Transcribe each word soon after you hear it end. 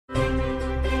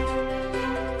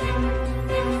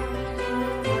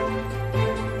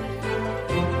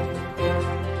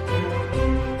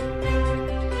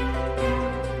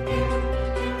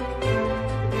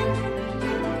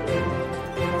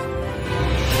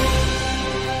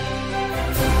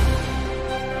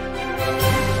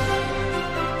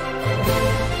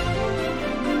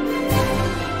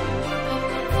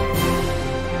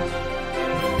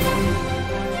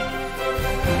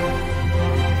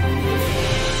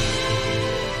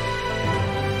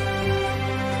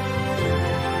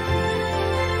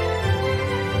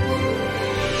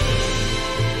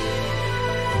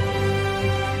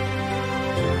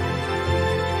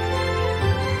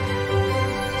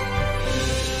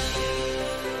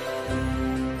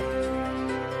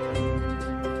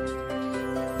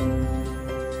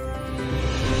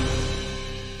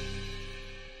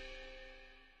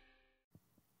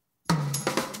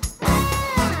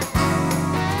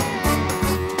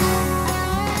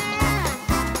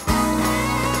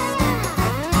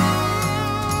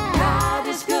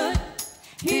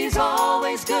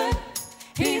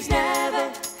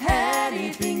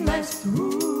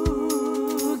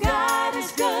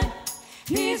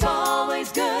He's always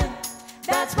good.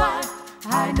 That's why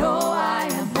I know I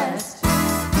am blessed.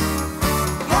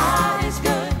 God is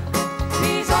good.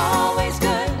 He's always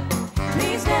good.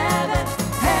 He's never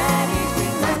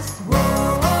anything less.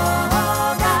 Whoa,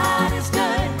 God is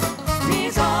good.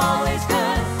 He's always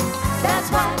good.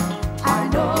 That's why I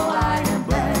know I am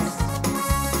blessed.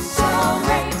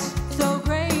 So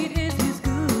great is His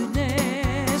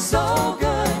goodness. So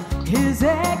good, His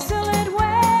excellent way.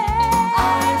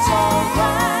 I'm so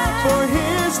glad For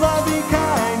His loving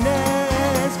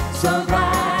kindness, so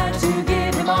glad to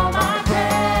give Him all my praise.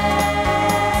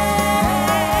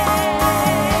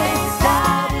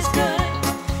 God is good.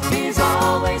 He's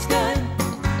always good.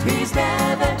 He's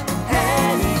never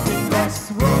anything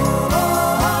less.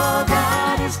 Whoa,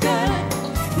 God is good.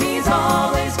 He's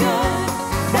always good.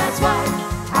 That's why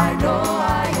I know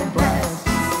I am blessed.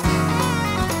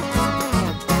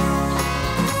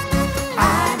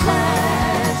 I'm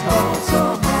blessed, oh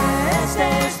so blessed.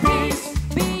 There's peace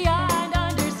beyond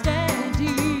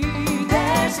understanding.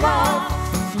 There's love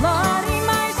flooding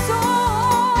my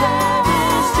soul.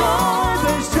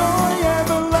 there's joy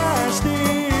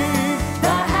everlasting. The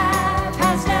half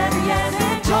has never yet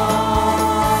been told.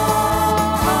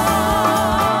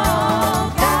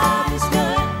 God is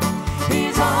good.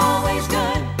 He's always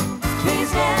good.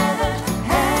 He's never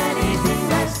anything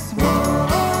less.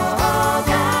 Whoa,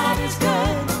 God is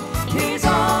good. He's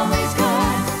always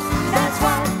good. That's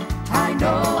why I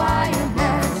know I am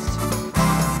blessed.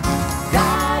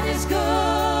 God is good.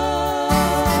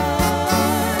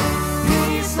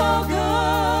 He's so good.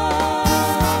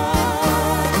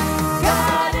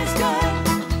 God is good.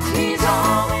 He's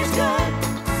always good.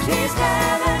 He's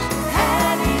never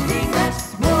anything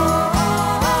less. Whoa,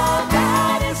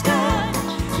 God is good.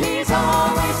 He's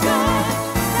always good.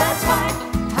 That's why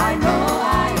I know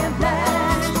I am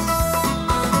blessed.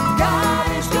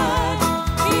 God is good.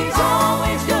 He's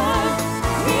always good.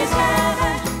 He's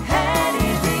never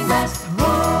anything less.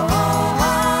 Whoa,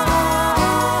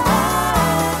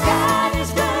 God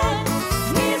is good.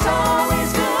 He's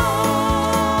always good.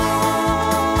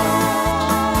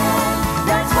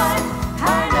 That's why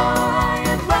I know I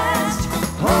am blessed.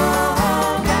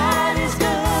 Oh, God is good.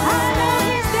 I know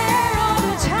He's there all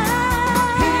the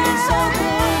time. He's so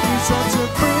good. He's such a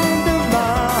friend of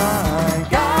mine.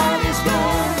 God is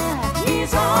good.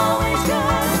 He's always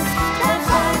good. That's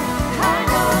why I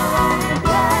know I am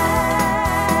blessed.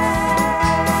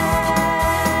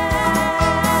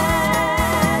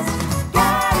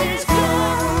 God is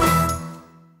good.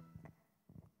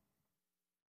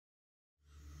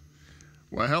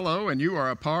 Well, hello, and you are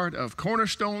a part of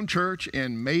Cornerstone Church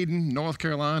in Maiden, North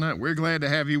Carolina. We're glad to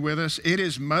have you with us. It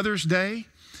is Mother's Day,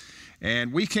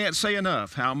 and we can't say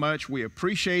enough how much we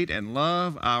appreciate and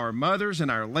love our mothers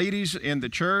and our ladies in the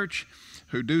church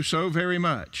who do so very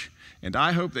much. And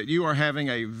I hope that you are having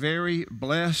a very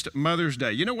blessed Mother's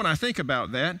Day. You know, when I think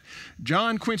about that,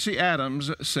 John Quincy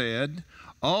Adams said,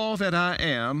 "All that I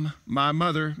am, my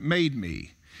mother made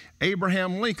me."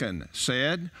 Abraham Lincoln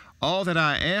said, "All that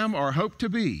I am or hope to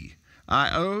be, I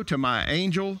owe to my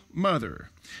angel mother."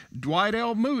 Dwight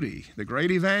L. Moody, the great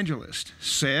evangelist,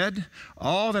 said,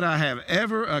 "All that I have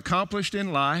ever accomplished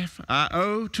in life, I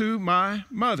owe to my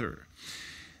mother."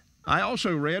 I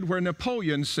also read where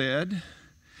Napoleon said,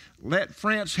 "Let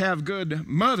France have good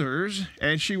mothers,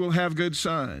 and she will have good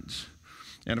sons."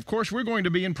 And of course, we're going to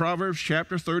be in Proverbs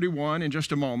chapter 31 in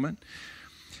just a moment.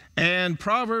 And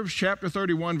Proverbs chapter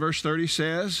 31, verse 30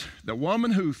 says, "The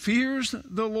woman who fears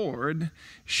the Lord,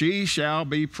 she shall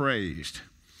be praised."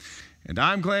 And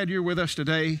I'm glad you're with us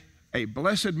today. A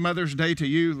blessed Mother's Day to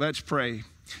you. Let's pray.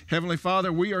 Heavenly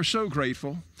Father, we are so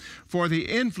grateful for the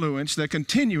influence, the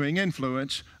continuing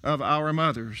influence of our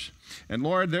mothers. And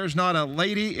Lord, there's not a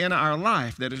lady in our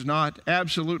life that is not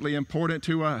absolutely important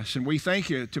to us. And we thank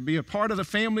you to be a part of the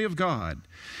family of God,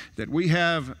 that we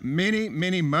have many,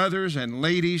 many mothers and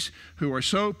ladies who are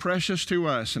so precious to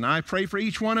us. And I pray for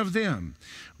each one of them.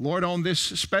 Lord, on this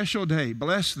special day,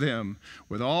 bless them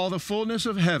with all the fullness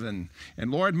of heaven. And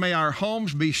Lord, may our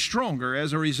homes be stronger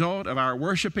as a result of our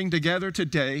worshiping together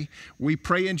today. We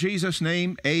pray in Jesus'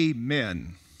 name,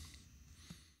 amen.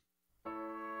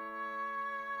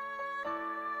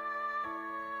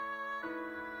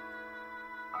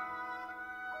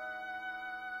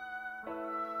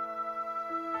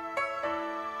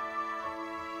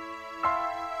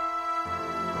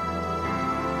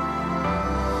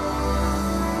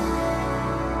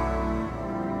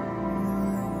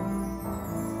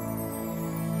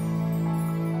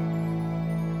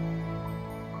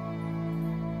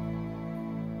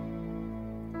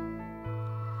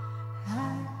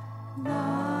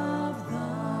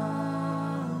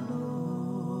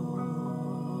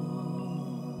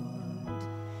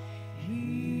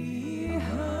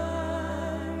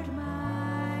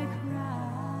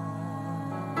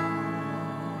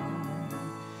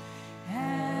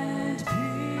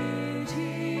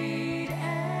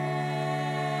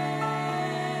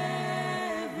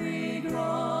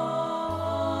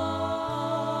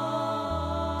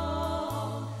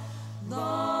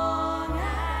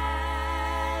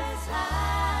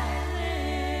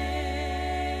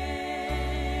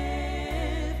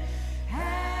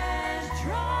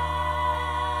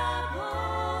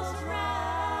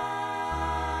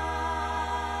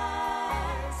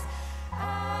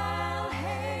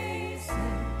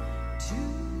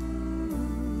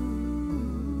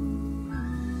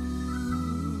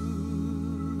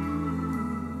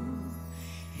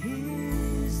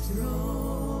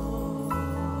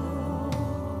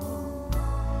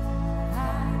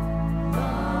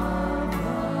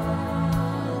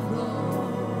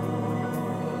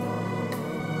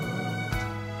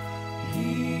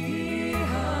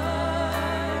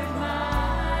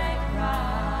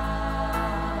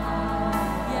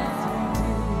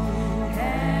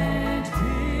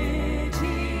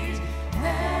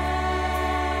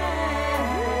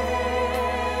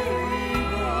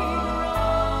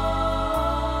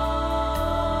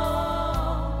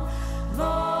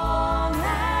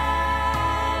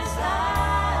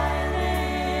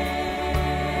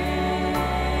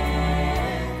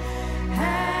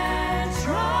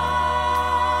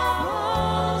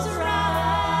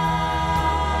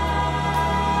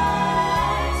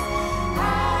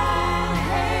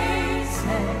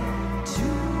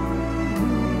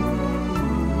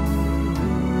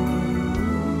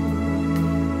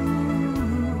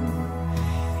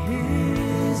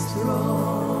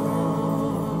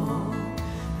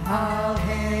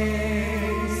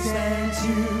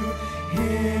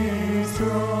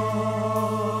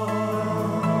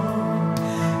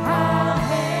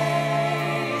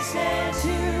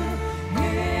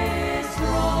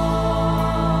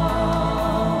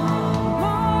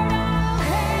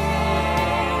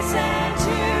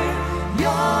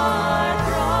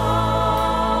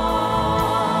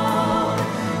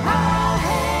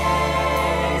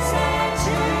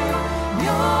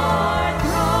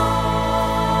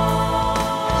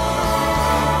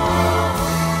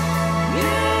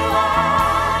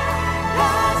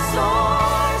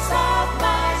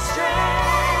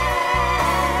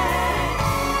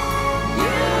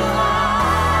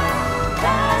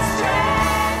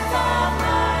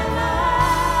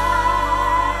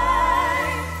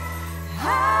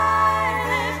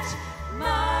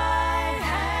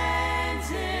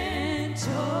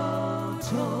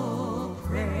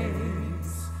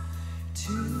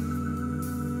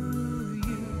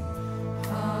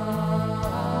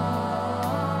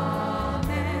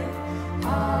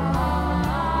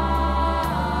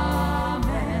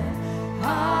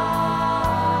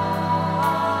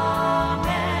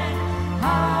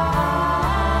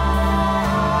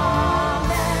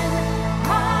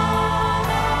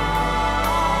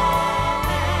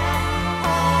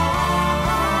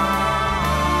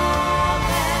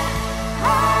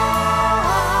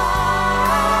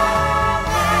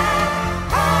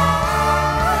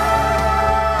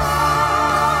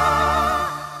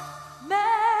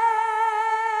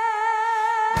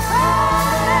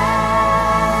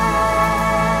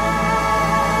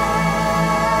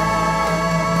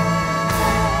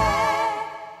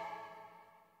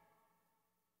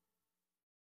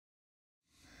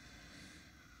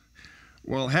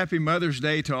 happy Mother's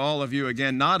Day to all of you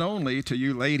again, not only to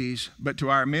you ladies, but to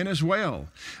our men as well.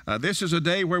 This is a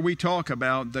day where we talk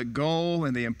about the goal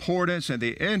and the importance and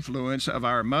the influence of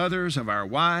our mothers, of our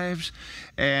wives,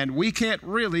 and we can't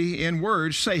really, in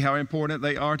words, say how important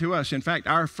they are to us. In fact,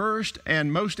 our first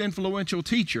and most influential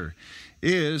teacher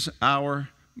is our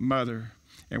mother.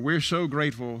 And we're so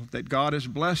grateful that God has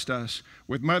blessed us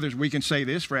with mothers. We can say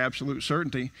this for absolute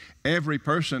certainty. Every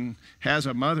person has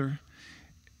a mother.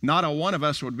 Not a one of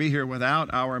us would be here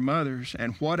without our mothers.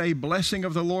 And what a blessing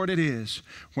of the Lord it is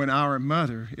when our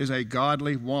mother is a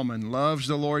godly woman, loves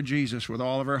the Lord Jesus with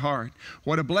all of her heart.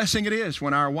 What a blessing it is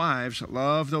when our wives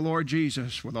love the Lord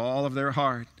Jesus with all of their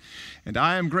heart. And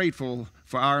I am grateful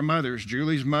for our mothers.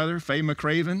 Julie's mother, Faye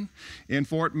McCraven in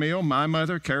Fort Mill, my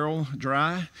mother, Carol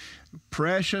Dry.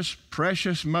 Precious,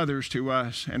 precious mothers to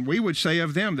us. And we would say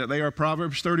of them that they are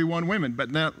Proverbs 31 women.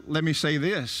 But now let me say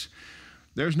this.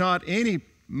 There's not any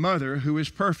mother who is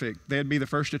perfect. They'd be the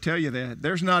first to tell you that.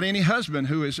 There's not any husband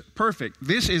who is perfect.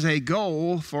 This is a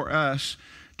goal for us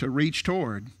to reach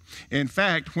toward. In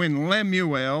fact, when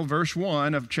Lemuel, verse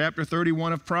 1 of chapter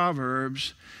 31 of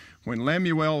Proverbs, when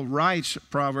Lemuel writes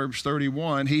Proverbs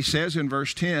 31, he says in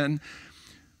verse 10,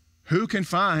 who can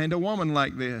find a woman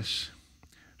like this?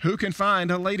 Who can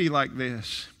find a lady like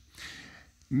this?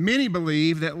 Many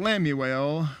believe that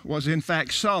Lemuel was in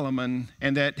fact Solomon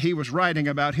and that he was writing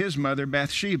about his mother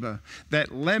Bathsheba,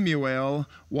 that Lemuel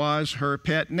was her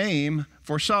pet name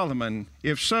for Solomon.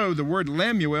 If so, the word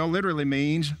Lemuel literally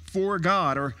means for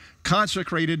God or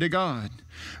consecrated to God.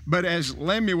 But as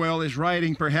Lemuel is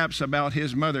writing perhaps about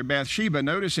his mother Bathsheba,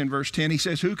 notice in verse 10 he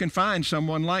says, who can find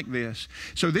someone like this?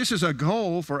 So this is a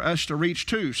goal for us to reach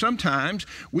to. Sometimes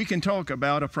we can talk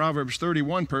about a Proverbs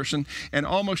 31 person and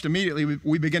almost immediately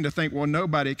we begin to think, well,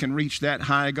 nobody can reach that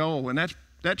high goal. And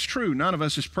that's true. None of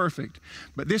us is perfect.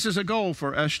 But this is a goal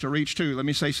for us to reach to. Let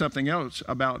me say something else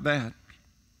about that.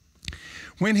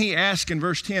 When he asks in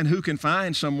verse 10, who can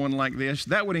find someone like this,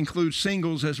 that would include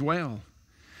singles as well.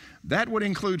 That would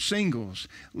include singles.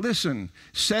 Listen,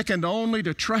 second only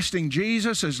to trusting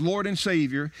Jesus as Lord and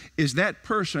Savior is that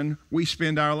person we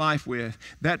spend our life with,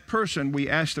 that person we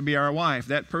ask to be our wife,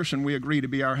 that person we agree to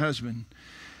be our husband.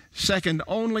 Second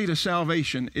only to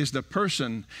salvation is the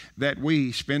person that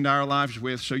we spend our lives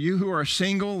with. So you who are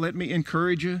single, let me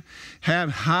encourage you, have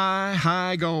high,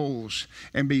 high goals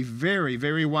and be very,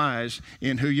 very wise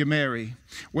in who you marry.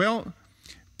 Well,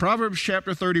 Proverbs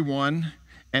chapter 31,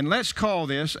 and let's call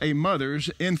this a mother's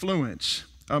influence.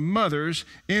 A mother's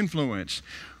influence.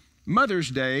 Mother's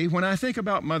Day, when I think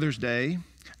about Mother's Day,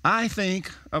 I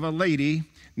think of a lady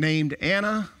named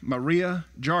Anna Maria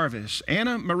Jarvis.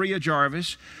 Anna Maria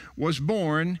Jarvis was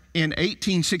born in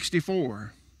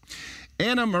 1864.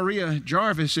 Anna Maria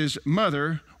Jarvis's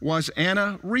mother was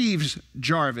Anna Reeves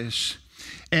Jarvis.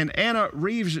 And Anna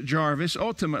Reeves Jarvis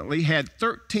ultimately had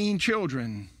 13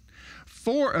 children,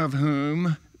 4 of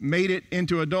whom made it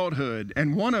into adulthood.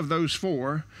 And one of those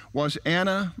 4 was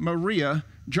Anna Maria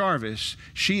Jarvis.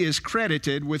 She is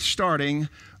credited with starting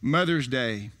Mother's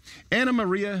Day. Anna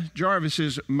Maria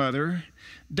Jarvis's mother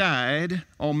died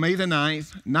on May the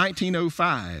 9th,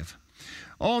 1905.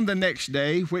 On the next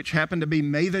day, which happened to be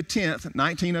May the 10th,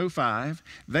 1905,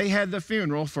 they had the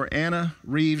funeral for Anna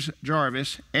Reeves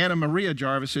Jarvis, Anna Maria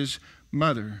Jarvis's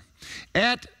mother.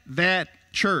 At that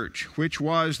church, which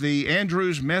was the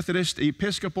Andrews Methodist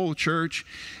Episcopal Church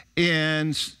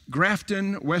in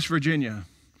Grafton, West Virginia,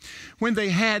 when they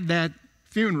had that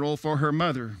funeral for her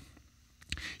mother,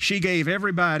 she gave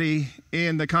everybody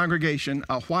in the congregation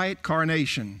a white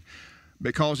carnation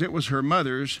because it was her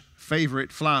mother's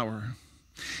favorite flower.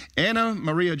 Anna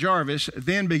Maria Jarvis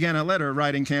then began a letter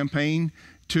writing campaign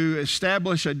to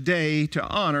establish a day to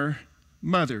honor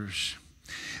mothers.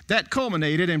 That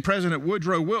culminated in President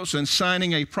Woodrow Wilson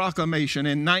signing a proclamation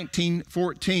in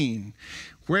 1914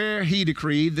 where he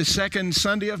decreed the second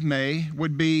Sunday of May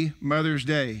would be Mother's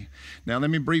Day. Now let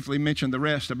me briefly mention the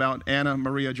rest about Anna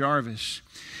Maria Jarvis.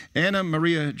 Anna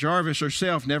Maria Jarvis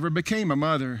herself never became a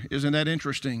mother. Isn't that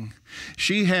interesting?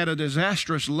 She had a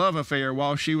disastrous love affair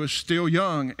while she was still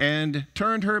young and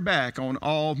turned her back on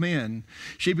all men.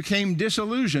 She became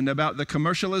disillusioned about the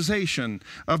commercialization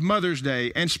of Mother's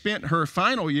Day and spent her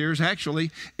final years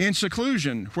actually in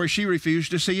seclusion where she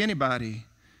refused to see anybody.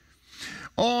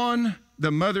 On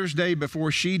the Mother's Day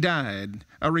before she died,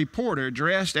 a reporter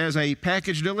dressed as a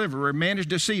package deliverer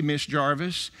managed to see Miss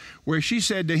Jarvis, where she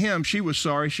said to him she was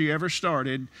sorry she ever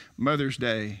started Mother's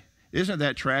Day. Isn't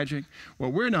that tragic?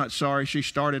 Well, we're not sorry she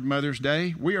started Mother's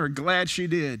Day. We are glad she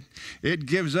did. It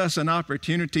gives us an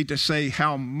opportunity to say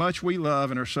how much we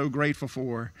love and are so grateful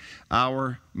for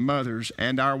our mothers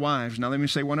and our wives. Now, let me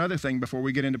say one other thing before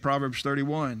we get into Proverbs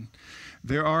 31.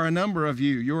 There are a number of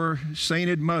you, your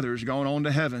sainted mothers, gone on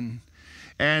to heaven.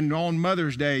 And on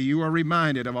Mother's Day, you are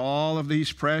reminded of all of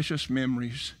these precious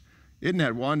memories. Isn't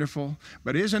that wonderful?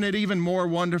 But isn't it even more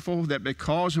wonderful that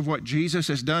because of what Jesus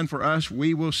has done for us,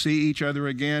 we will see each other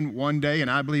again one day, and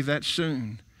I believe that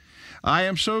soon. I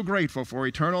am so grateful for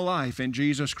eternal life in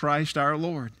Jesus Christ our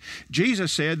Lord.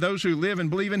 Jesus said those who live and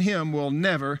believe in Him will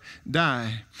never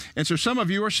die. And so some of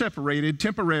you are separated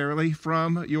temporarily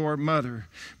from your mother.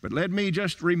 But let me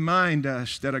just remind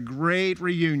us that a great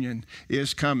reunion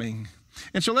is coming.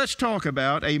 And so let's talk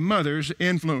about a mother's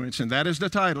influence, and that is the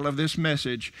title of this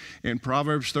message in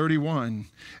Proverbs 31,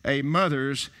 a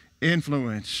mother's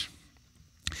influence.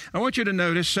 I want you to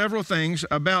notice several things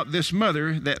about this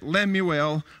mother that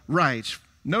Lemuel writes.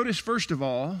 Notice, first of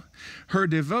all, her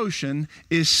devotion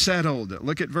is settled.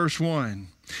 Look at verse 1.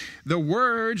 The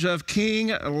words of King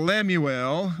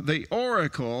Lemuel, the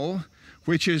oracle,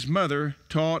 which his mother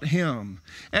taught him.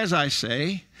 As I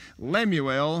say,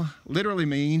 Lemuel literally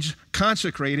means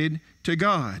consecrated to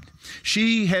God.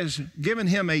 She has given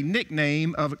him a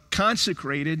nickname of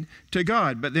consecrated to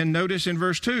God. But then notice in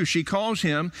verse 2, she calls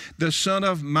him the son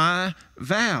of my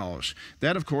vows.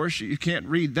 That, of course, you can't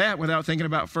read that without thinking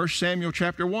about 1 Samuel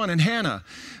chapter 1 and Hannah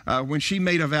when she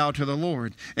made a vow to the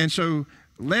Lord. And so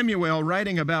Lemuel,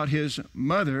 writing about his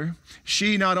mother,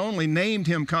 she not only named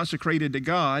him consecrated to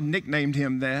God, nicknamed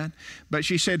him that, but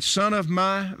she said, son of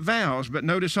my vows. But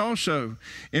notice also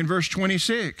in verse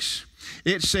 26,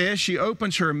 it says she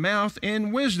opens her mouth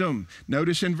in wisdom.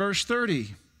 Notice in verse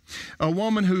 30, a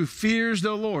woman who fears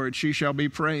the Lord, she shall be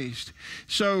praised.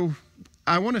 So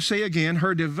I want to say again,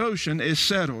 her devotion is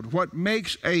settled. What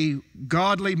makes a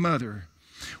godly mother,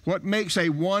 what makes a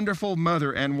wonderful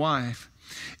mother and wife,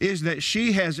 is that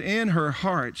she has in her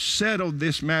heart settled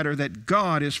this matter that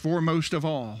God is foremost of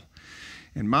all.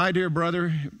 And my dear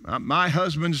brother, my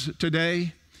husbands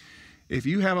today, if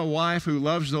you have a wife who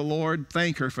loves the Lord,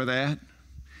 thank her for that.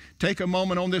 Take a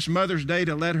moment on this Mother's Day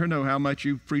to let her know how much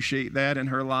you appreciate that in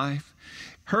her life.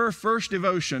 Her first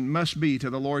devotion must be to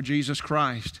the Lord Jesus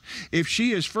Christ. If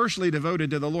she is firstly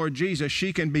devoted to the Lord Jesus,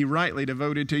 she can be rightly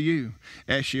devoted to you,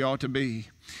 as she ought to be.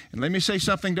 And let me say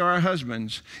something to our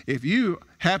husbands. If you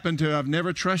happen to have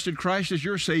never trusted Christ as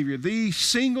your Savior, the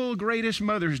single greatest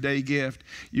Mother's Day gift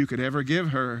you could ever give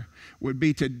her would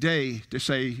be today to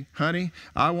say, honey,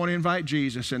 I want to invite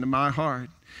Jesus into my heart.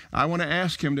 I want to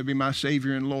ask Him to be my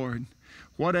Savior and Lord.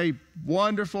 What a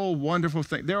wonderful, wonderful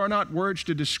thing. There are not words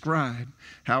to describe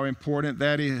how important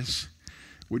that is.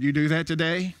 Would you do that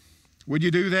today? Would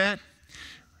you do that?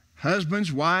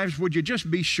 Husbands, wives, would you just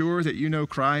be sure that you know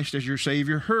Christ as your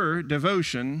Savior? Her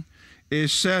devotion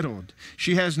is settled.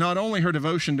 She has not only her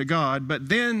devotion to God, but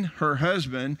then her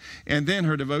husband, and then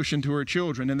her devotion to her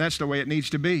children, and that's the way it needs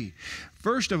to be.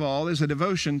 First of all is a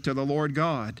devotion to the Lord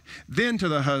God, then to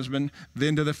the husband,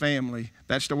 then to the family.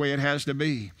 That's the way it has to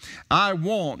be. I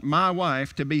want my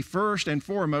wife to be first and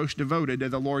foremost devoted to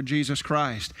the Lord Jesus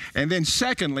Christ, and then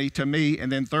secondly to me,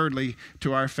 and then thirdly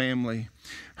to our family.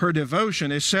 Her devotion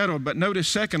is settled, but notice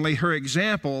secondly, her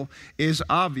example is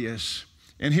obvious.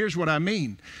 And here's what I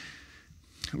mean.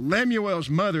 Lemuel's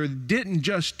mother didn't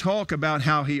just talk about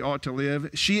how he ought to live,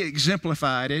 she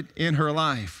exemplified it in her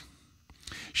life.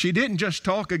 She didn't just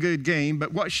talk a good game,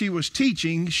 but what she was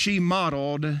teaching, she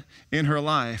modeled in her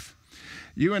life.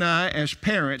 You and I, as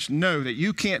parents, know that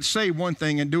you can't say one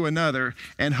thing and do another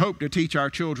and hope to teach our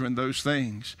children those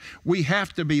things. We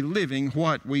have to be living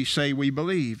what we say we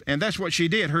believe. And that's what she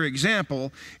did. Her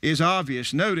example is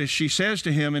obvious. Notice she says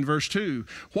to him in verse 2,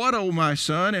 what, O my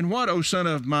son, and what, O son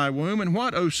of my womb, and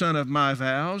what, O son of my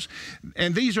vows?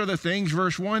 And these are the things,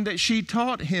 verse 1, that she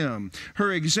taught him.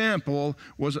 Her example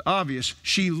was obvious.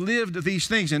 She lived these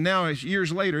things. And now, as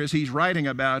years later, as he's writing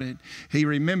about it, he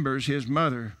remembers his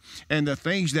mother and the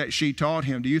things that she taught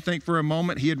him. Do you think for a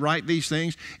moment he'd write these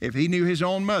things if he knew his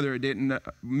own mother didn't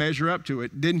measure up to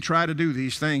it, didn't try to do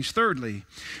these things? Thirdly,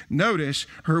 notice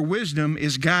her wisdom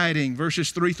is guiding,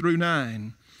 verses 3 through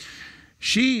 9.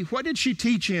 What did she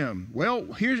teach him?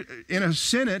 Well, here's, in a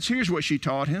sentence, here's what she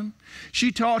taught him.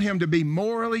 She taught him to be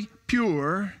morally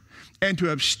pure and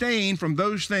to abstain from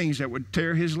those things that would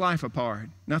tear his life apart.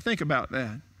 Now think about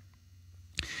that.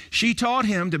 She taught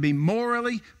him to be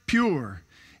morally pure.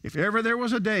 If ever there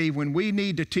was a day when we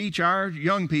need to teach our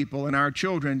young people and our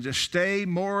children to stay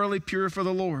morally pure for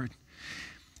the Lord,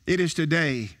 it is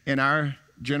today in our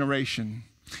generation.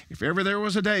 If ever there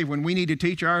was a day when we need to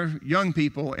teach our young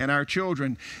people and our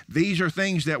children, these are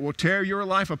things that will tear your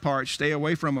life apart, stay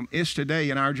away from them, it's today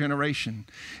in our generation.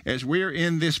 As we're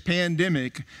in this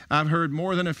pandemic, I've heard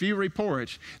more than a few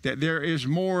reports that there is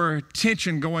more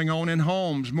tension going on in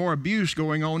homes, more abuse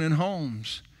going on in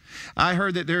homes. I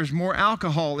heard that there's more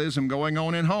alcoholism going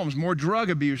on in homes, more drug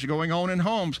abuse going on in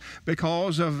homes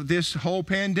because of this whole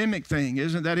pandemic thing.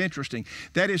 Isn't that interesting?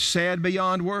 That is sad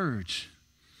beyond words.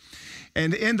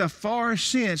 And in the far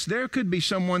sense, there could be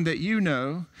someone that you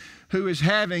know who is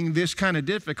having this kind of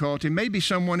difficulty, maybe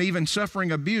someone even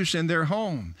suffering abuse in their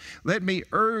home. Let me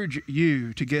urge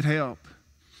you to get help.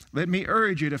 Let me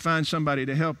urge you to find somebody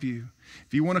to help you.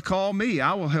 If you want to call me,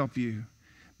 I will help you.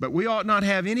 But we ought not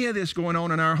have any of this going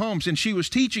on in our homes. And she was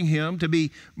teaching him to be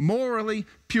morally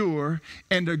pure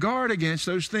and to guard against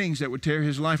those things that would tear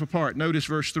his life apart. Notice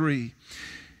verse 3.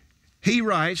 He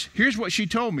writes, here's what she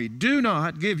told me. Do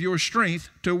not give your strength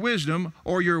to wisdom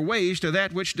or your ways to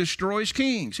that which destroys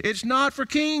kings. It's not for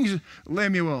kings,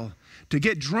 Lemuel, to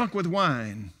get drunk with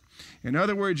wine. In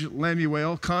other words,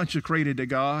 Lemuel, consecrated to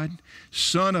God,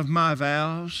 son of my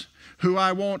vows, who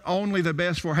I want only the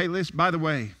best for. Hey, listen, by the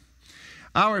way,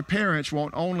 our parents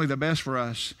want only the best for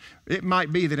us. It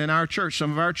might be that in our church,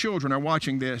 some of our children are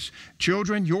watching this.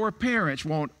 Children, your parents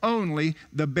want only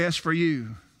the best for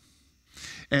you.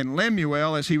 And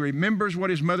Lemuel, as he remembers what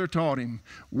his mother taught him,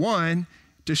 one,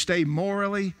 to stay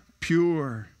morally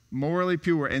pure.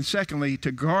 And secondly,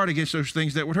 to guard against those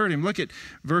things that would hurt him. Look at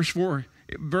verse 4.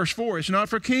 Verse 4, it's not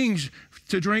for kings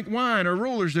to drink wine or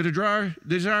rulers to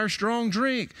desire strong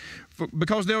drink,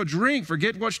 because they'll drink,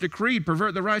 forget what's decreed,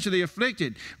 pervert the rights of the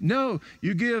afflicted. No,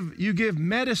 you give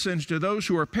medicines to those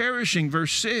who are perishing,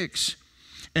 verse 6,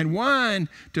 and wine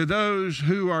to those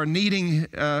who are needing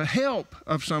help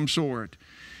of some sort.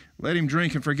 Let him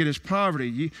drink and forget his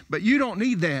poverty. But you don't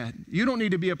need that. You don't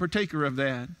need to be a partaker of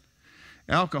that.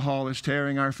 Alcohol is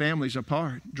tearing our families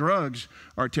apart. Drugs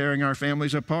are tearing our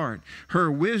families apart. Her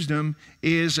wisdom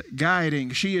is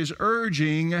guiding. She is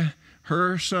urging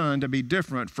her son to be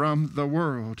different from the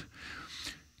world.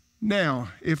 Now,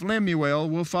 if Lemuel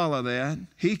will follow that,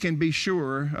 he can be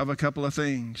sure of a couple of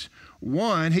things.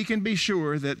 One, he can be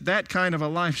sure that that kind of a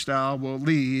lifestyle will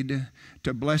lead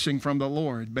to blessing from the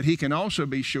Lord. But he can also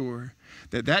be sure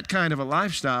that that kind of a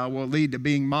lifestyle will lead to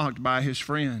being mocked by his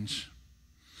friends.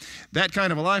 That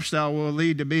kind of a lifestyle will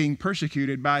lead to being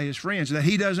persecuted by his friends, that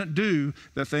he doesn't do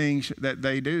the things that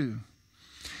they do.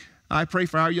 I pray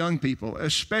for our young people,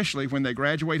 especially when they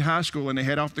graduate high school and they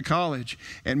head off to college.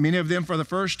 And many of them for the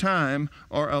first time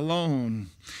are alone.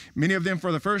 Many of them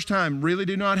for the first time really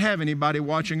do not have anybody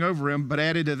watching over them. But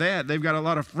added to that, they've got a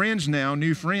lot of friends now,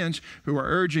 new friends, who are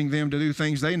urging them to do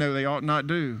things they know they ought not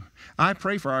do. I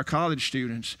pray for our college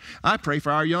students. I pray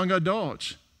for our young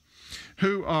adults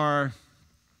who are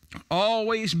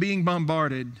always being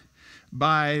bombarded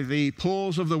by the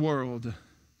pulls of the world.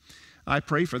 I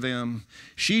pray for them.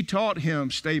 She taught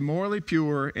him, stay morally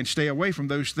pure and stay away from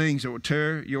those things that will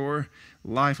tear your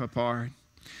life apart.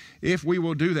 If we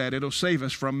will do that, it'll save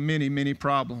us from many, many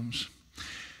problems.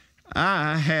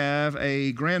 I have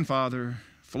a grandfather,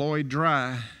 Floyd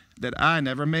Dry, that I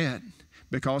never met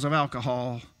because of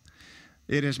alcohol.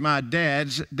 It is my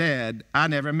dad's dad. I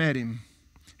never met him.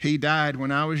 He died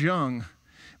when I was young,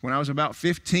 when I was about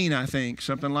 15, I think,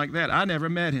 something like that. I never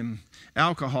met him.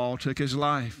 Alcohol took his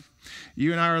life.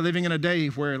 You and I are living in a day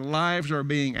where lives are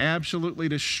being absolutely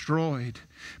destroyed.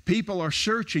 People are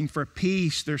searching for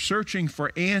peace. They're searching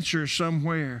for answers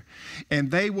somewhere.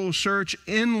 And they will search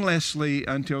endlessly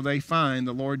until they find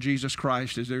the Lord Jesus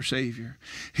Christ as their Savior.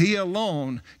 He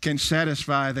alone can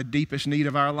satisfy the deepest need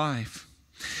of our life.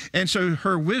 And so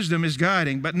her wisdom is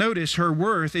guiding. But notice her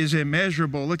worth is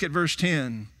immeasurable. Look at verse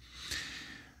 10.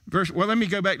 Well, let me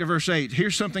go back to verse 8.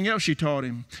 Here's something else she taught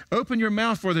him. Open your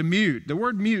mouth for the mute. The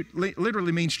word mute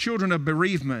literally means children of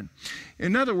bereavement.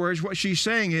 In other words, what she's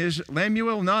saying is,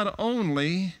 Lemuel, not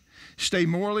only stay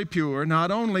morally pure,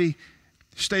 not only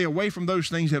stay away from those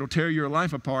things that will tear your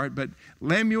life apart, but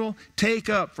Lemuel, take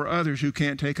up for others who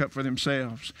can't take up for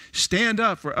themselves. Stand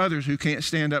up for others who can't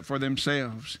stand up for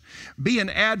themselves. Be an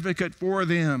advocate for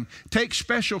them. Take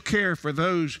special care for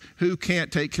those who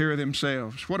can't take care of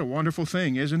themselves. What a wonderful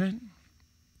thing, isn't it?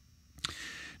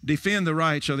 Defend the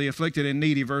rights of the afflicted and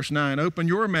needy, verse 9. Open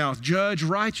your mouth, judge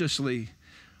righteously.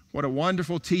 What a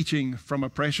wonderful teaching from a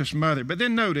precious mother. But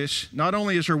then notice, not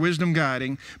only is her wisdom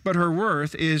guiding, but her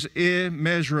worth is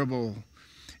immeasurable.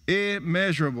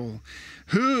 Immeasurable.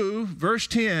 Who, verse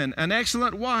 10, an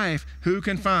excellent wife, who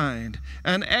can find?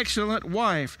 An excellent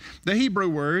wife. The Hebrew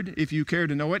word, if you care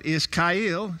to know it, is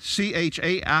Chail,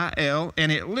 C-H-A-I-L,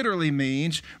 and it literally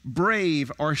means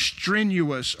brave or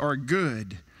strenuous or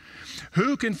good.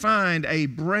 Who can find a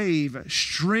brave,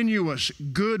 strenuous,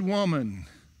 good woman?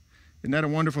 Isn't that a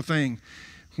wonderful thing?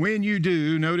 When you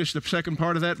do, notice the second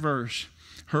part of that verse.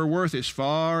 Her worth is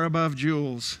far above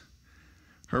jewels.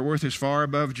 Her worth is far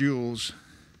above jewels.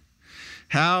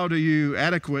 How do you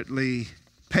adequately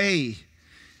pay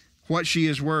what she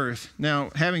is worth?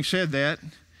 Now, having said that,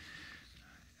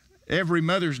 every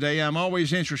Mother's Day I'm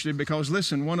always interested because,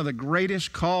 listen, one of the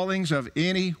greatest callings of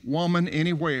any woman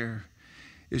anywhere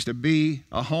is to be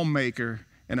a homemaker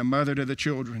and a mother to the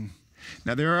children.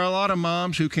 Now, there are a lot of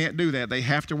moms who can't do that. They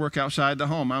have to work outside the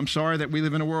home. I'm sorry that we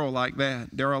live in a world like that.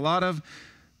 There are a lot of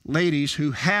ladies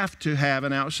who have to have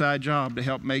an outside job to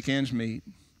help make ends meet.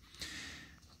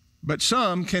 But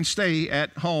some can stay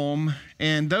at home,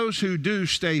 and those who do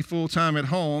stay full-time at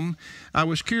home, I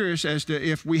was curious as to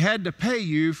if we had to pay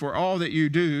you for all that you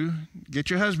do,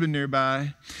 get your husband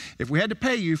nearby, if we had to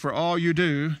pay you for all you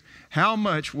do, how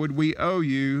much would we owe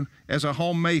you as a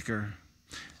homemaker?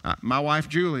 My wife,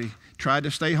 Julie, tried to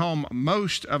stay home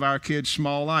most of our kids'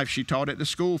 small life. She taught at the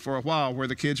school for a while where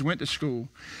the kids went to school.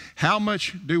 How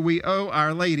much do we owe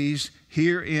our ladies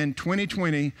here in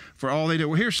 2020 for all they do?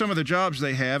 Well, here's some of the jobs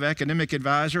they have: academic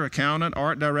advisor, accountant,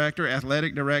 art director,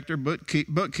 athletic director,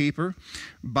 bookkeeper,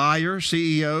 buyer,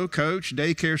 CEO, coach,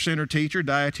 daycare center teacher,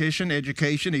 dietitian,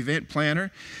 education, event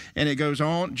planner, and it goes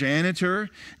on: janitor,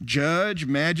 judge,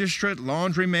 magistrate,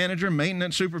 laundry manager,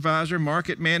 maintenance supervisor,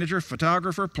 market manager,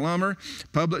 photographer, plumber,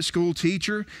 public school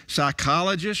teacher,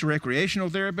 psychologist, recreational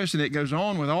therapist, and it goes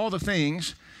on with all the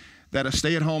things that a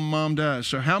stay-at-home mom does.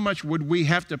 So how much would we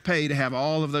have to pay to have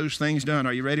all of those things done?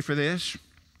 Are you ready for this?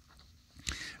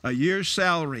 A year's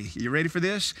salary. You ready for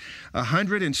this?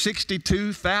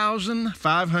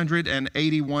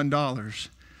 $162,581.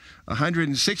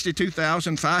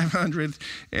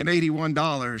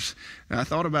 $162,581. I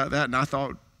thought about that, and I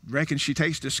thought, reckon she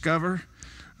takes Discover?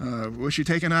 Will she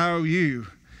take an IOU?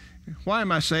 Why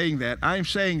am I saying that? I'm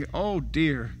saying, oh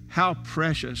dear, how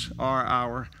precious are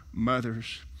our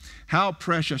mothers. How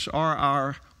precious are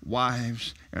our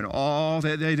wives and all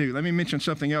that they do. Let me mention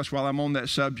something else while I'm on that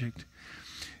subject.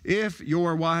 If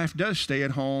your wife does stay at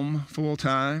home full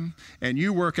time and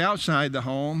you work outside the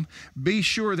home, be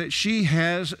sure that she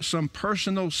has some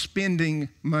personal spending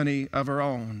money of her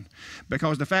own.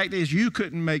 Because the fact is, you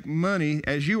couldn't make money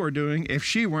as you are doing if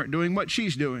she weren't doing what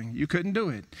she's doing. You couldn't do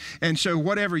it. And so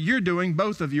whatever you're doing,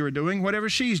 both of you are doing. Whatever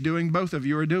she's doing, both of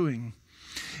you are doing.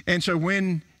 And so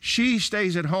when she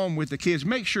stays at home with the kids,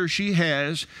 make sure she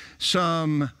has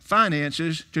some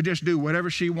finances to just do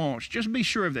whatever she wants. Just be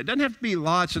sure of that. It doesn't have to be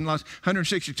lots and lots,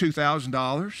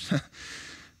 $162,000,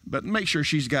 but make sure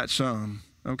she's got some,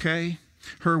 okay?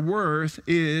 Her worth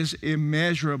is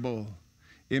immeasurable,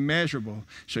 immeasurable.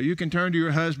 So you can turn to your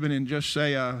husband and just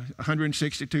say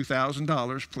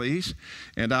 $162,000, please,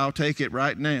 and I'll take it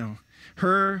right now.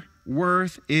 Her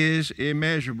worth is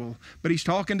immeasurable. But he's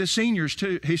talking to seniors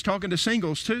too. He's talking to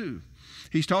singles too.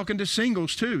 He's talking to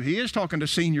singles too. He is talking to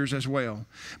seniors as well.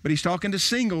 But he's talking to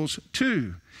singles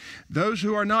too. Those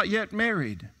who are not yet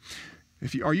married.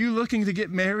 Are you looking to get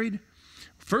married?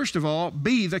 First of all,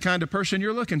 be the kind of person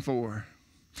you're looking for.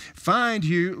 Find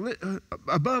you,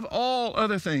 above all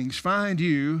other things, find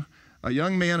you a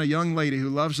young man, a young lady who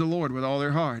loves the Lord with all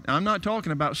their heart. I'm not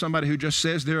talking about somebody who just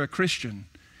says they're a Christian.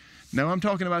 No, I'm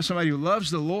talking about somebody who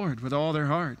loves the Lord with all their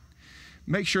heart.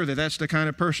 Make sure that that's the kind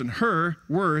of person. Her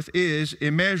worth is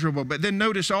immeasurable. But then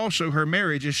notice also her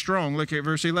marriage is strong. Look at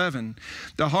verse 11.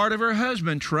 The heart of her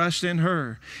husband trusts in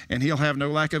her, and he'll have no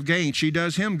lack of gain. She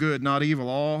does him good, not evil,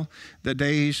 all the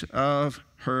days of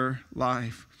her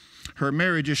life. Her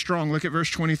marriage is strong. Look at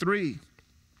verse 23.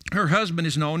 Her husband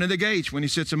is known in the gates when he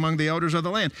sits among the elders of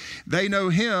the land. They know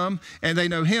him, and they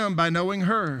know him by knowing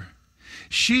her.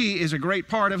 She is a great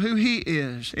part of who he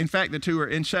is. In fact, the two are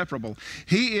inseparable.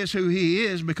 He is who he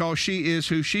is because she is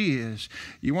who she is.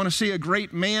 You want to see a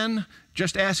great man?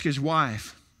 Just ask his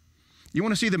wife. You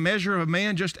want to see the measure of a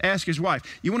man? Just ask his wife.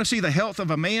 You want to see the health of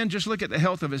a man? Just look at the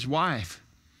health of his wife.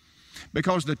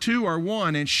 Because the two are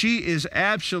one, and she is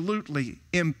absolutely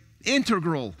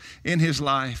integral in his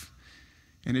life.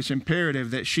 And it's imperative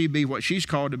that she be what she's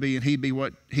called to be and he be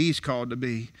what he's called to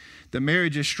be. The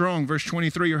marriage is strong. Verse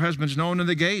 23, her husband's known in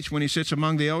the gates when he sits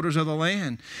among the elders of the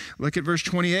land. Look at verse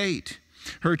 28.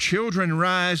 Her children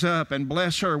rise up and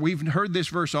bless her. We've heard this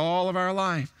verse all of our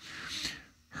life.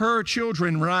 Her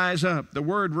children rise up. The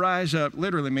word rise up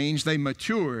literally means they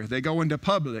mature. They go into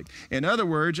public. In other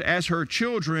words, as her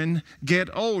children get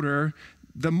older,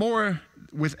 the more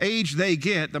with age they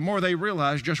get, the more they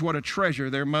realize just what a treasure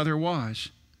their mother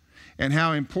was and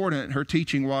how important her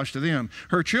teaching was to them.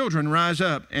 Her children rise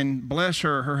up and bless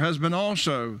her, her husband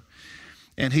also,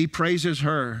 and he praises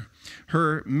her.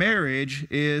 Her marriage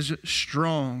is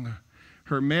strong.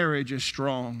 Her marriage is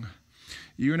strong.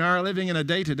 You and I are living in a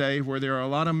day today where there are a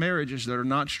lot of marriages that are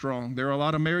not strong. There are a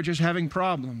lot of marriages having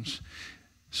problems.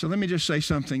 So let me just say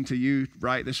something to you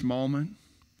right this moment.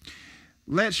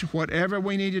 Let's, whatever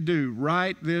we need to do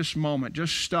right this moment,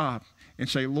 just stop and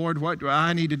say, Lord, what do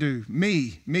I need to do?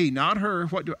 Me, not her.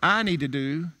 What do I need to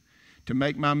do to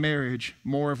make my marriage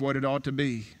more of what it ought to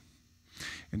be?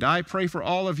 And I pray for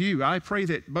all of you. I pray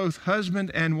that both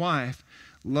husband and wife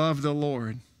love the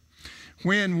Lord.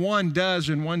 When one does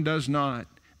and one does not,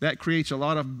 that creates a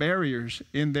lot of barriers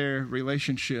in their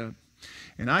relationship.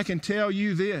 And I can tell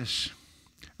you this,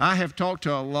 I have talked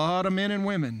to a lot of men and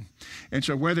women. And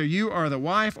so whether you are the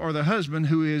wife or the husband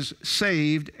who is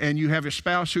saved and you have a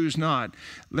spouse who is not,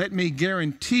 let me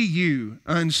guarantee you,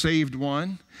 unsaved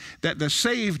one, that the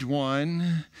saved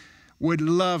one would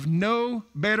love no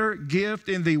better gift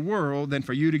in the world than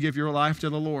for you to give your life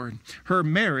to the Lord. Her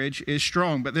marriage is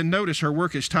strong, but then notice her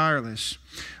work is tireless.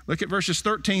 Look at verses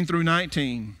 13 through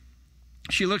 19.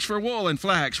 She looks for wool and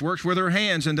flax, works with her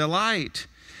hands and delight.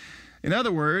 In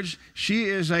other words, she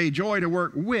is a joy to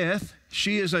work with.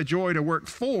 She is a joy to work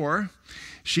for.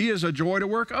 She is a joy to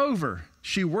work over.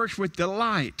 She works with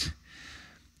delight.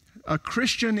 A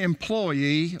Christian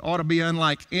employee ought to be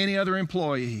unlike any other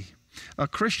employee. A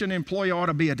Christian employee ought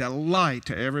to be a delight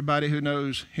to everybody who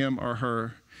knows him or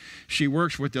her. She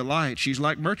works with delight. She's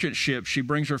like merchant ships. She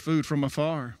brings her food from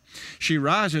afar. She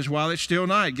rises while it's still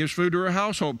night, gives food to her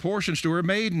household, portions to her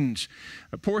maidens.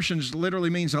 Portions literally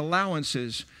means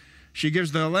allowances. She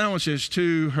gives the allowances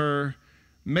to her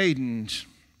maidens.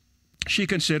 She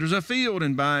considers a field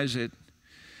and buys it.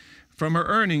 From her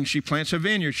earnings, she plants a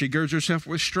vineyard. She girds herself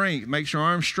with strength, makes her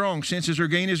arms strong, senses her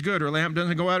gain is good. Her lamp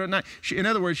doesn't go out at night. In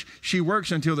other words, she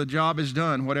works until the job is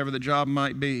done, whatever the job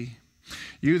might be.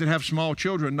 You that have small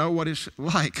children know what it's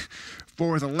like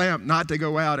for the lamp not to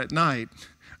go out at night.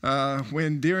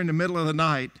 When during the middle of the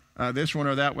night, this one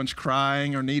or that one's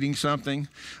crying or needing something.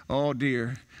 Oh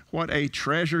dear, what a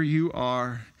treasure you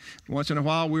are. Once in a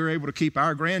while, we were able to keep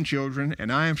our grandchildren,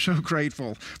 and I am so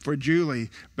grateful for Julie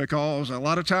because a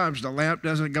lot of times the lamp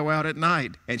doesn't go out at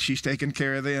night, and she's taking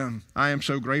care of them. I am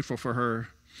so grateful for her.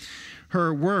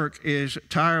 Her work is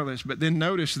tireless, but then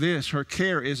notice this, her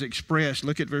care is expressed.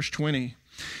 Look at verse 20.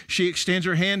 She extends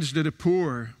her hands to the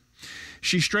poor.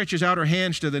 She stretches out her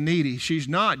hands to the needy. She's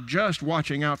not just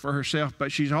watching out for herself,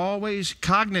 but she's always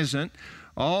cognizant,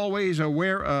 always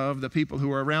aware of the people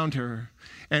who are around her.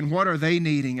 And what are they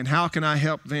needing and how can I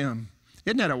help them?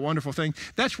 Isn't that a wonderful thing?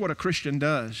 That's what a Christian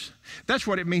does. That's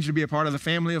what it means to be a part of the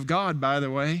family of God, by the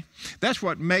way. That's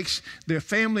what makes the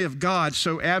family of God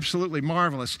so absolutely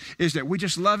marvelous, is that we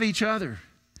just love each other.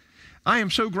 I am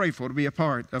so grateful to be a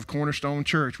part of Cornerstone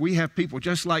Church. We have people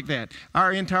just like that.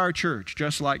 Our entire church,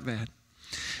 just like that.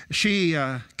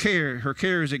 Her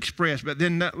care is expressed. But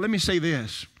then let me say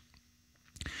this.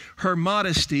 Her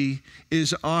modesty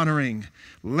is honoring.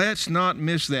 Let's not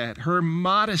miss that. Her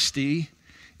modesty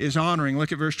is honoring.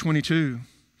 Look at verse 22.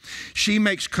 She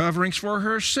makes coverings for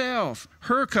herself.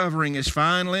 Her covering is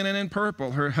fine linen and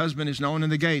purple. Her husband is known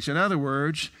in the gates. In other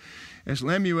words, as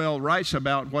Lemuel writes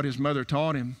about what his mother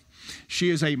taught him, she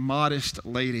is a modest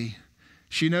lady.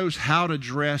 She knows how to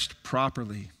dress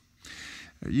properly.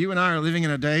 You and I are living in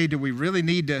a day, do we really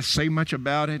need to say much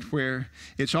about it, where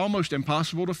it's almost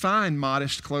impossible to find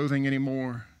modest clothing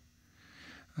anymore?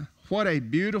 What a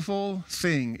beautiful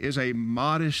thing is a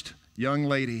modest young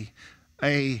lady,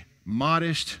 a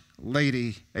modest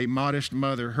lady, a modest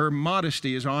mother. Her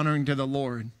modesty is honoring to the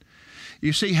Lord.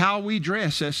 You see, how we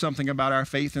dress says something about our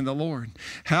faith in the Lord.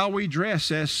 How we dress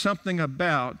says something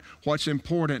about what's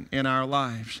important in our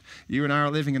lives. You and I are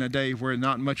living in a day where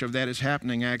not much of that is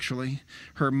happening, actually.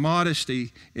 Her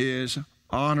modesty is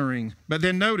honoring. But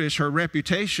then notice her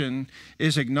reputation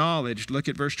is acknowledged. Look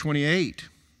at verse 28.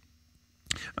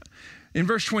 In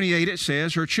verse 28 it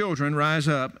says, her children rise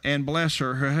up and bless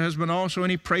her, her husband also, and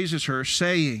he praises her,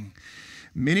 saying,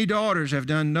 many daughters have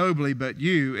done nobly, but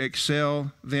you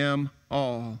excel them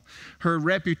all. Her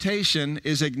reputation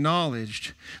is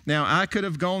acknowledged. Now, I could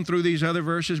have gone through these other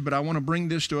verses, but I want to bring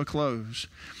this to a close.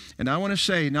 And I want to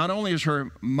say, not only is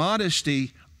her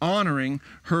modesty honoring,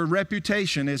 her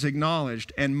reputation is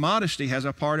acknowledged, and modesty has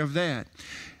a part of that.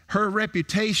 Her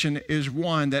reputation is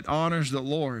one that honors the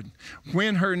Lord.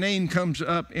 When her name comes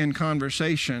up in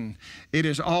conversation, it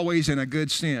is always in a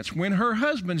good sense. When her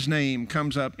husband's name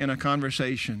comes up in a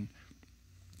conversation,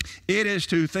 it is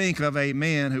to think of a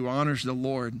man who honors the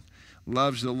Lord,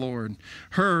 loves the Lord.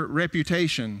 Her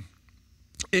reputation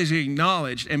is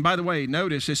acknowledged, and by the way,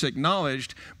 notice it's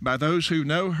acknowledged by those who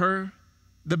know her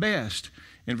the best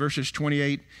in verses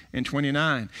 28 and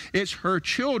 29. It's her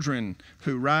children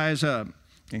who rise up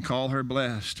and call her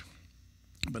blessed.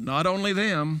 But not only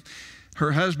them,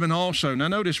 her husband also. Now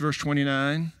notice verse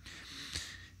 29.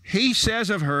 He says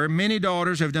of her, many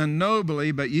daughters have done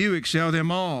nobly, but you excel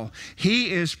them all.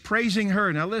 He is praising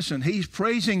her. Now listen, he's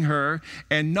praising her,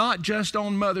 and not just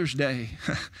on Mother's Day.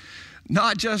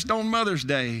 Not just on Mother's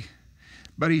Day,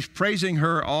 but he's praising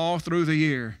her all through the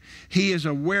year. He is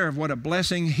aware of what a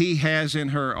blessing he has in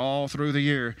her all through the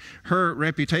year. Her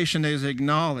reputation is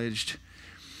acknowledged.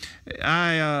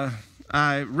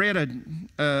 I read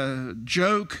a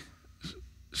joke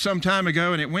some time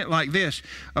ago, and it went like this.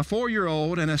 A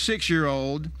 4-year-old and a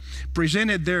 6-year-old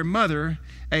presented their mother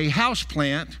a house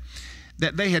plant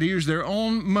that they had used their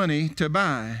own money to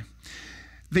buy.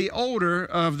 The older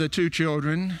of the two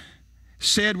children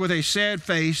said with a sad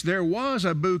face, "There was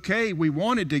a bouquet we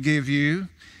wanted to give you.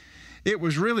 It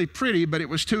was really pretty, but it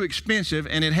was too expensive,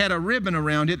 and it had a ribbon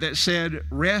around it that said,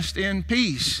 'Rest in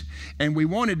peace.' And we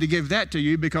wanted to give that to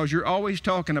you because you're always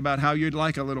talking about how you'd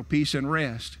like a little peace and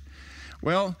rest."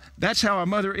 Well, that's how a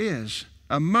mother is.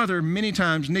 A mother many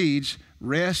times needs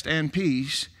rest and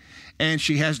peace, and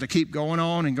she has to keep going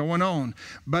on and going on.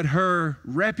 But her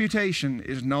reputation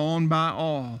is known by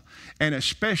all, and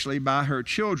especially by her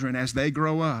children as they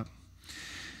grow up.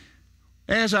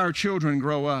 As our children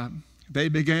grow up, they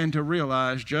begin to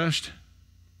realize just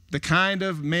the kind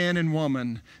of man and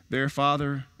woman their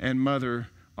father and mother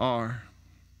are.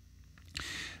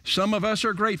 Some of us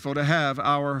are grateful to have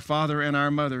our father and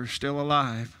our mother still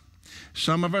alive.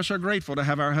 Some of us are grateful to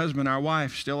have our husband, our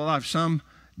wife still alive. Some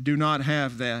do not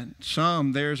have that.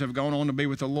 Some, theirs have gone on to be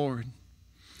with the Lord.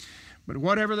 But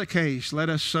whatever the case, let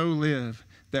us so live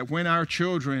that when our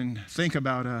children think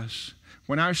about us,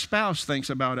 when our spouse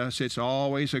thinks about us, it's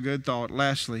always a good thought.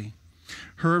 Lastly,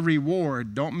 her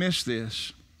reward, don't miss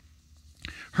this.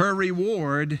 Her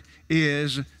reward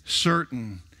is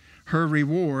certain. Her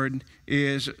reward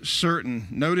is certain.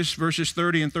 Notice verses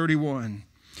 30 and 31.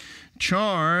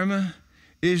 Charm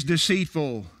is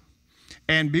deceitful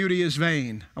and beauty is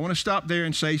vain. I want to stop there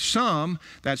and say some,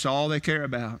 that's all they care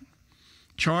about.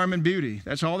 Charm and beauty,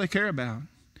 that's all they care about.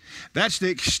 That's the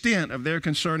extent of their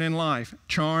concern in life,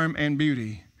 charm and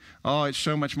beauty. Oh, it's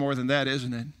so much more than that,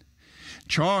 isn't it?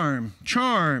 Charm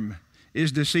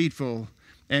is deceitful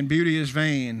and beauty is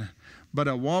vain. But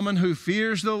a woman who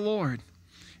fears the Lord,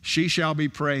 she shall be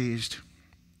praised.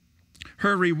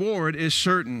 Her reward is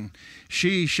certain.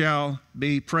 She shall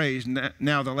be praised.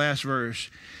 Now the last verse.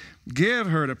 Give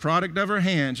her the product of her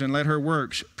hands and let her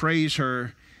works praise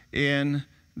her in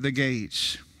the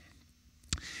gates.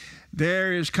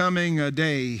 There is coming a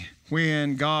day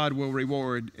when God will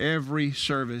reward every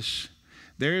service.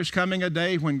 There is coming a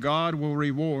day when God will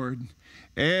reward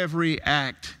every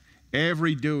act,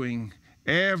 every doing,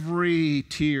 every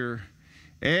tear,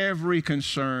 every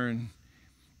concern.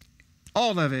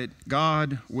 All of it,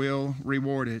 God will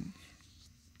reward it.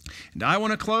 And I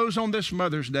want to close on this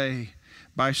Mother's Day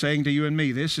by saying to you and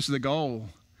me, this is the goal.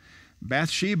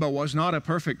 Bathsheba was not a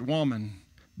perfect woman.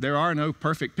 There are no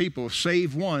perfect people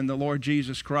save one, the Lord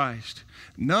Jesus Christ.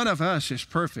 None of us is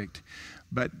perfect,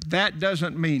 but that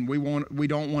doesn't mean we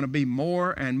don't want to be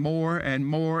more and more and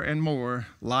more and more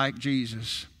like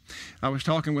Jesus. I was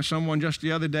talking with someone just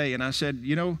the other day, and I said,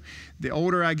 you know, the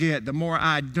older I get, the more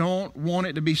I don't want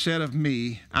it to be said of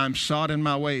me, I'm sot in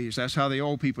my ways. That's how the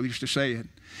old people used to say it.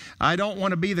 I don't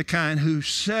want to be the kind who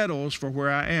settles for where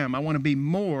I am. I want to be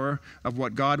more of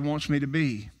what God wants me to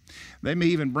be. They may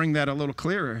even bring that a little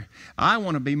clearer. I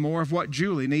want to be more of what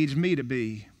Julie needs me to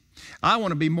be. I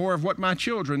want to be more of what my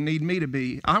children need me to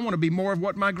be. I want to be more of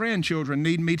what my grandchildren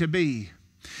need me to be.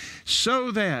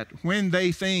 So that when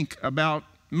they think about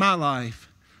my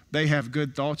life, they have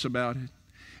good thoughts about it,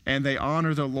 and they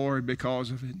honor the Lord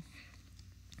because of it.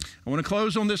 I want to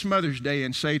close on this Mother's Day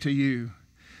and say to you,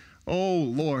 oh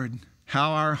Lord,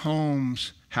 how our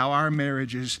homes, how our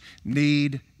marriages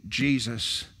need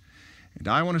Jesus. And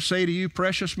I want to say to you,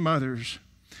 precious mothers,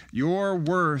 your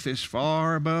worth is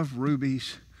far above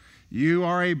rubies. You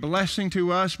are a blessing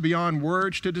to us beyond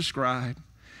words to describe,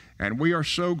 and we are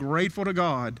so grateful to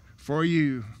God for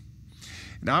you.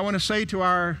 And I want to say to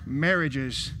our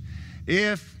marriages,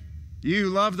 if you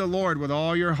love the Lord with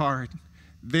all your heart,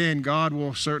 then God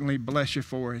will certainly bless you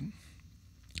for it.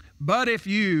 But if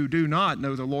you do not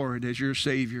know the Lord as your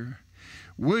Savior,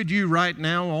 would you right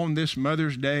now on this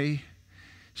Mother's Day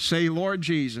say, Lord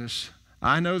Jesus,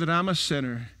 I know that I'm a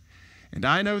sinner, and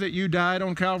I know that you died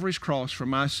on Calvary's cross for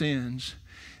my sins.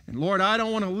 And Lord, I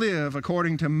don't want to live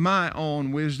according to my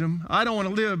own wisdom. I don't want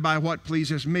to live by what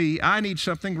pleases me. I need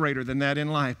something greater than that in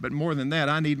life. But more than that,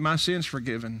 I need my sins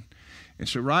forgiven. And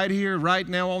so right here, right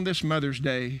now on this Mother's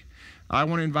Day, I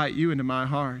want to invite you into my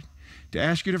heart to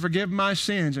ask you to forgive my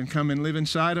sins and come and live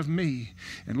inside of me.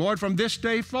 And Lord, from this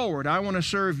day forward, I want to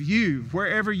serve you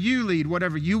wherever you lead,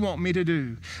 whatever you want me to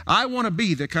do. I want to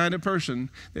be the kind of person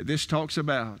that this talks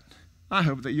about. I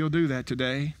hope that you'll do that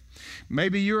today.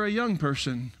 Maybe you're a young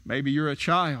person. Maybe you're a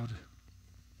child.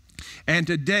 And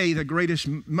today, the greatest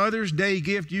Mother's Day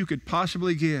gift you could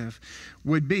possibly give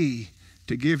would be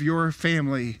to give your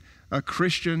family, a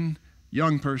Christian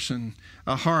young person,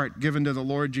 a heart given to the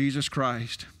Lord Jesus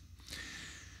Christ.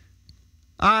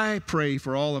 I pray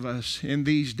for all of us in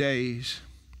these days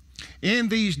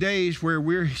where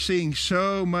we're seeing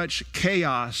so much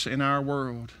chaos in our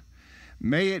world.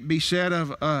 May it be said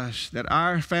of us that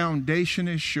our foundation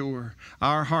is sure,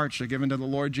 our hearts are given to the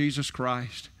Lord Jesus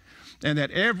Christ, and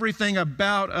that everything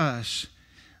about us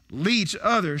leads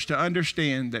others to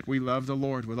understand that we love the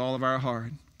Lord with all of our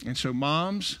heart. And so,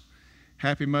 moms,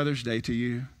 happy Mother's Day to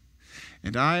you.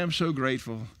 And I am so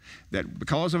grateful that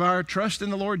because of our trust in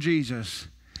the Lord Jesus,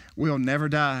 we'll never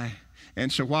die.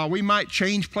 And so while we might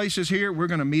change places here, we're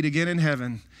going to meet again in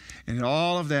heaven. And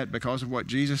all of that because of what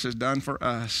Jesus has done for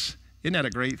us. Isn't that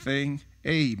a great thing?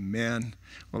 Amen.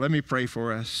 Well, let me pray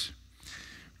for us.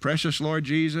 Precious Lord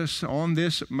Jesus, on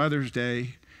this Mother's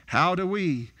Day, how do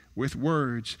we, with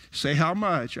words, say how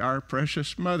much our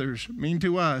precious mothers mean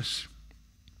to us?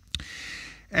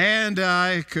 And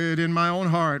I could, in my own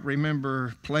heart,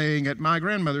 remember playing at my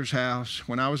grandmother's house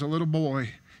when I was a little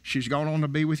boy. She's gone on to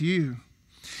be with you.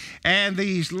 And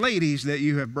these ladies that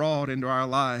you have brought into our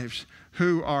lives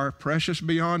who are precious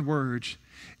beyond words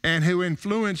and who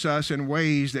influence us in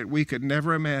ways that we could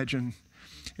never imagine.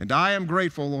 And I am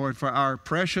grateful, Lord, for our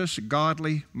precious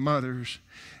godly mothers.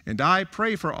 And I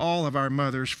pray for all of our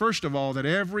mothers, first of all, that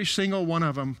every single one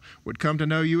of them would come to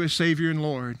know you as Savior and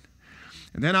Lord.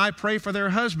 And then I pray for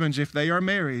their husbands if they are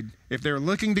married. If they're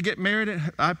looking to get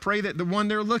married, I pray that the one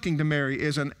they're looking to marry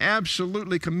is an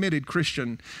absolutely committed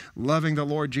Christian, loving the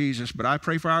Lord Jesus. But I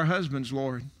pray for our husbands,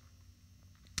 Lord.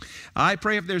 I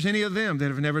pray if there's any of them that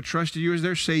have never trusted you as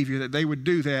their Savior, that they would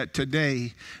do that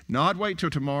today. Not wait till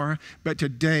tomorrow, but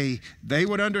today they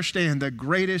would understand the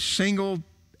greatest single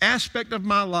aspect of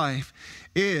my life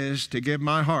is to give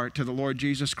my heart to the Lord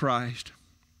Jesus Christ.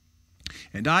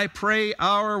 And I pray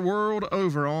our world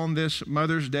over on this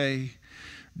Mother's Day,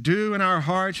 do in our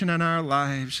hearts and in our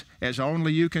lives as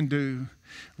only you can do.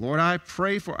 Lord, I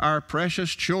pray for our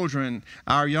precious children,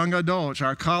 our young adults,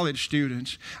 our college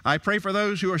students. I pray for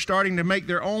those who are starting to make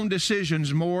their own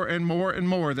decisions more and more and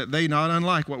more, that they, not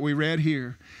unlike what we read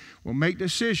here, will make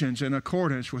decisions in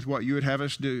accordance with what you would have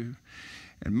us do.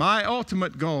 And my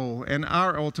ultimate goal and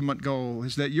our ultimate goal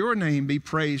is that your name be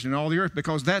praised in all the earth,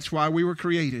 because that's why we were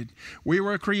created. We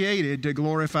were created to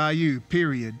glorify you,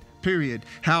 period.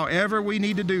 However we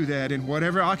need to do that in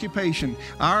whatever occupation,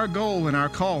 our goal and our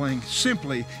calling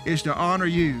simply is to honor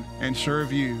you and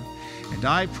serve you. And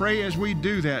I pray as we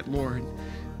do that, Lord,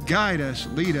 guide us,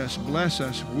 lead us, bless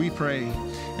us, we pray.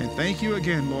 And thank you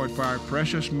again, Lord, for our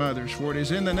precious mothers, for it is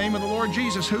in the name of the Lord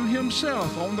Jesus, who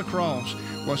himself on the cross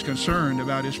was concerned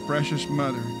about his precious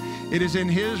mother. It is in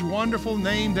his wonderful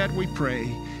name that we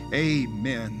pray.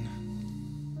 Amen.